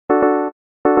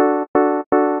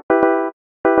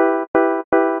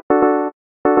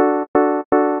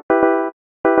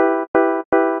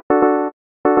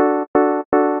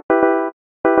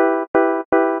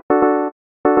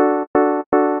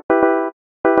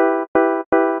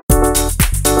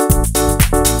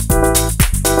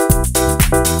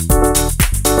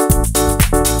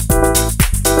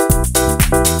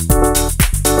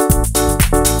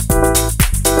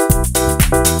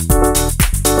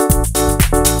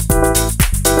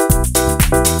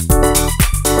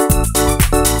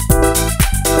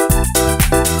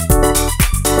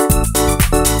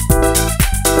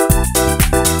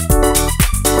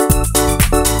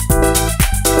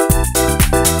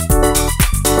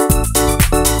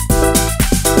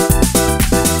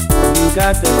You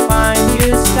got to find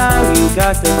your style, you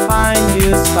got to find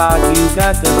your spot, you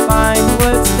got to find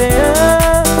what's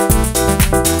there.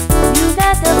 You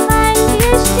got to find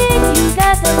your shtick, you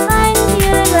got to find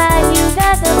your ride, you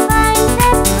got to find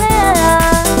that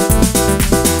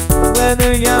flair.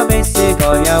 Whether you're basic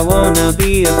or you wanna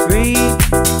be a freak,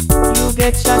 you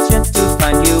get your chance to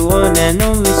find your one and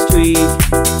only streak.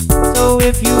 So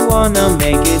if you wanna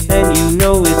make it, then you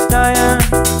know it's dire.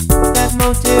 That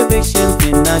motivation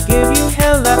did not give you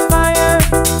hella fire.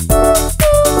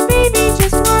 Ooh, baby,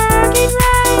 just work it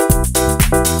right.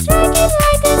 Strike it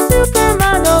like a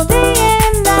supermodel day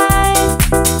and night.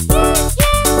 Yeah,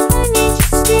 yeah, honey,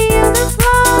 just steal the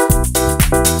floor.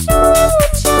 Show me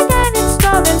what you got in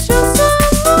store and show some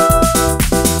more.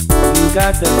 You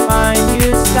got to find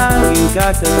your style, you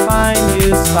got to find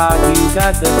your spot, you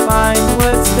got to find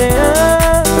what's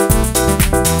there.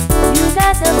 You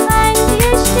got to find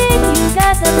your shtick, you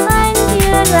got to find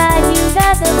your ride, you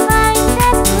got to find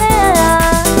that flair.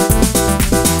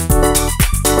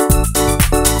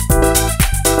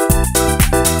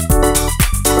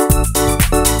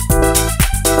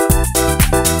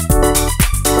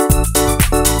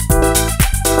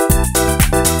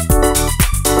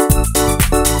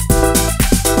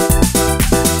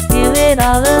 Feel it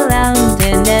all around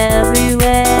and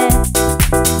everywhere.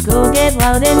 Go get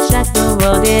wild and shock the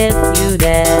world if you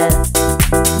dare.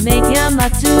 Make your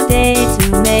mark today to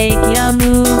make your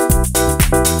move.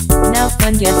 Now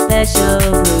find your special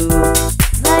groove.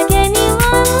 Like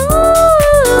anyone would.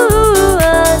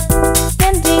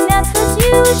 Standing out 'cause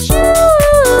you should.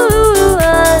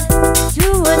 Do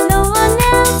what no one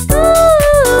else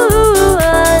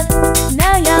could.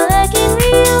 Now you're looking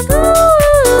real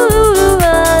good.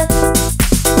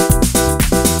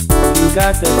 You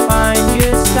got to find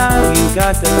your style, you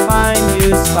got to find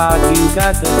your spot, you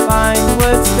got to find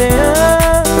what's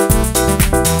there.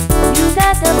 You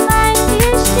got to find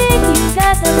your shtick, you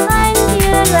got to find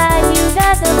your ride, you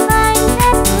got to find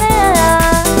that flair.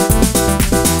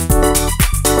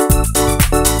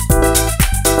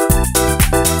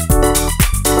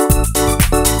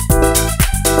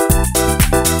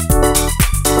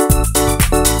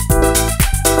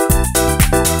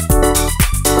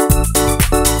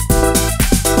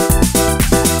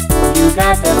 You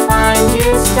got to find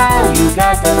your style, you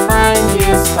got to find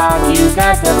your spot, you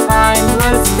got to find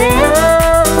what's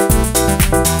there.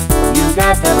 You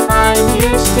got to find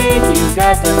your shtick, you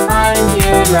got to find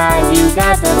your ride, you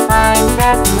got to find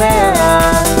that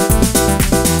flair.